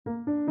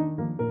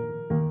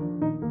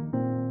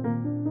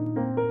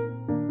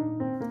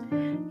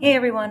Hey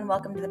everyone,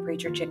 welcome to the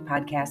Preacher Chick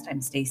podcast.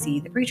 I'm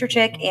Stacy, the Preacher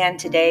Chick, and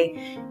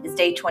today is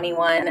day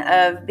 21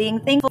 of being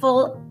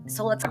thankful,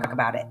 so let's talk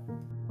about it.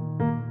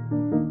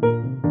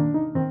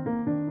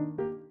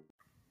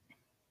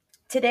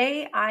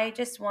 Today, I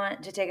just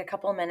want to take a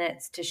couple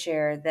minutes to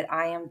share that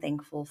I am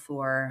thankful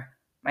for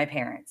my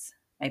parents.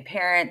 My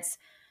parents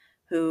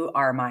who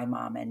are my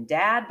mom and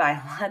dad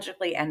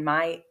biologically, and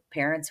my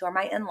parents who are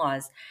my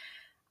in-laws.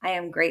 I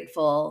am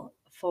grateful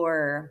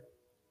for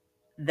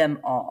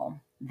them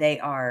all.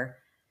 They are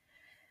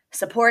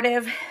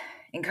supportive,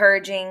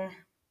 encouraging,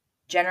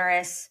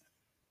 generous,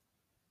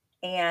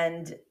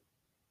 and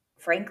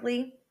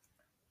frankly,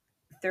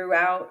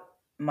 throughout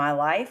my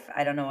life,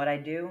 I don't know what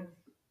I'd do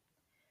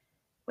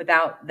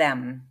without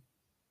them.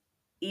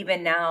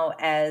 Even now,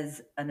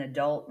 as an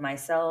adult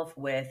myself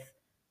with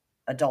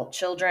adult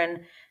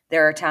children,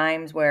 there are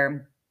times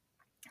where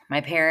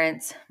my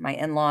parents, my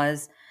in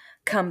laws,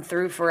 come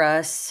through for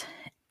us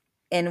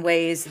in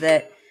ways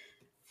that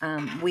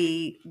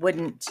we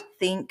wouldn't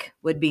think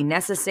would be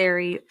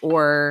necessary,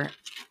 or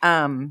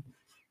which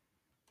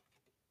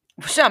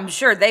I'm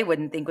sure they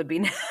wouldn't think would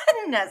be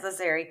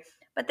necessary,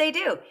 but they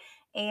do.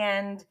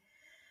 And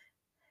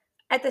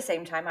at the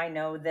same time, I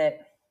know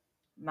that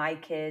my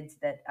kids,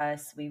 that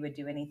us, we would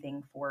do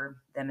anything for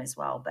them as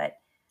well. But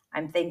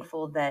I'm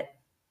thankful that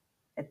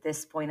at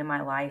this point in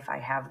my life, I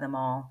have them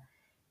all,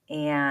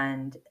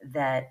 and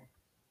that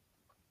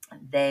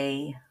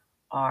they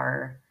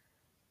are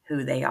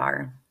who they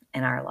are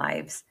in our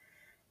lives.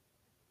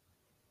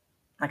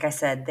 Like I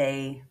said,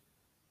 they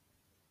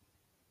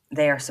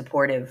are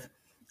supportive.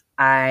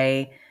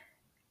 In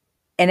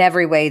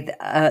every way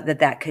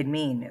that could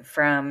mean,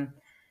 from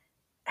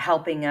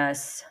helping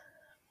us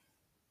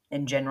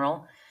in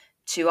general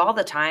to all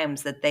the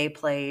times that they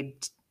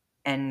played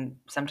and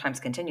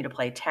sometimes continue to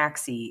play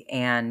taxi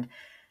and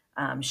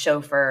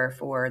chauffeur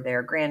for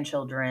their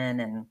grandchildren,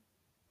 and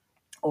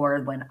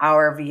or when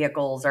our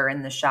vehicles are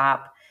in the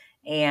shop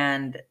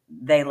and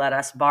they let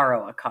us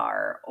borrow a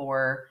car,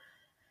 or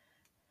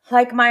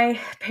like my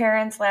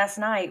parents last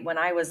night when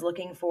I was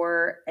looking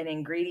for an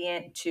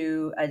ingredient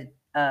to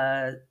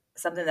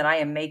something that I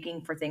am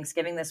making for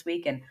Thanksgiving this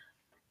week, and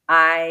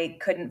I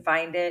couldn't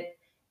find it.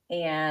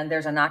 And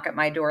there's a knock at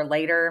my door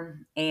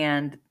later,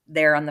 and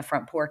they're on the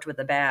front porch with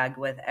a bag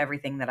with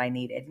everything that I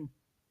needed.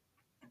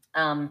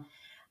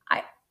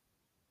 I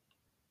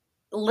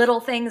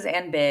Little things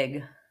and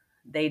big,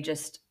 they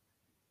just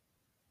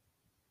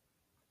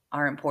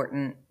are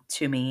important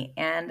to me,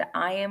 and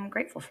I am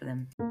grateful for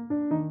them.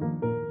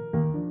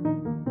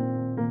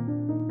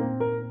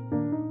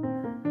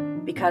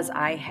 Because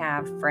I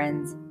have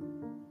friends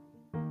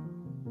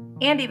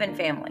and even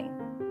family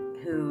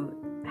who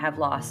have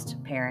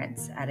lost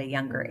parents at a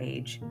younger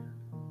age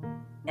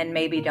and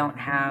maybe don't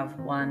have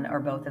one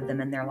or both of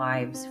them in their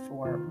lives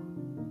for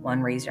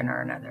one reason or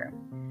another.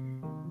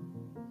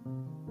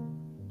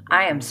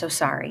 I am so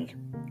sorry,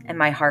 and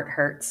my heart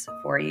hurts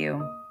for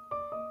you.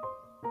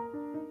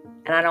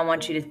 And I don't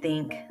want you to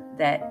think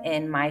that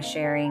in my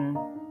sharing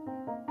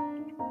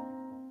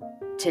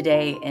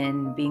today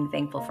and being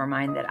thankful for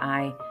mine that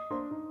I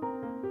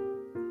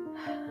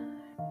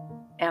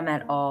am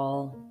at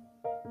all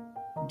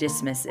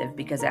dismissive,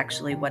 because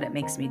actually what it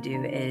makes me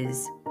do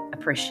is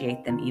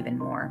appreciate them even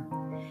more.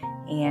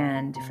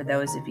 And for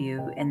those of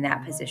you in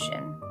that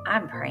position,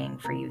 I'm praying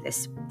for you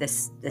this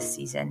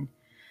season.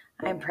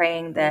 I'm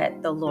praying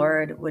that the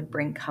Lord would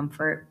bring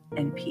comfort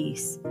and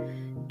peace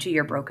to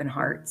your broken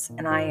hearts.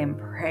 And I am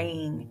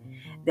praying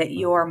that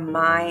your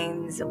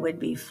minds would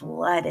be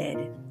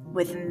flooded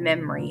with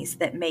memories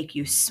that make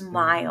you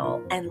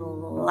smile and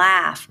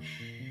laugh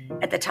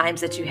at the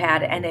times that you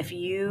had. And if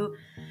you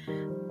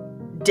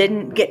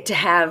didn't get to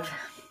have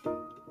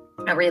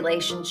a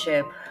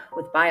relationship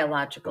with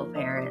biological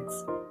parents,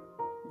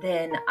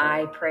 then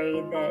I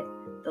pray that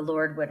the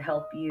Lord would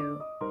help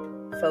you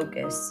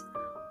focus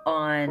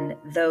on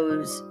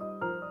those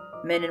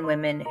men and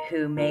women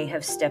who may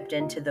have stepped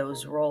into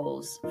those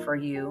roles for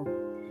you,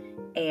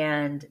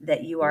 and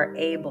that you are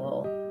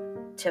able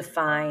to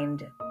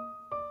find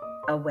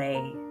a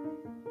way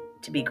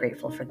to be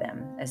grateful for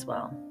them as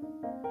well.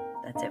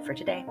 That's it for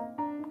today.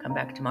 Come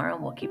back tomorrow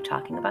and we'll keep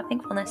talking about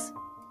thankfulness.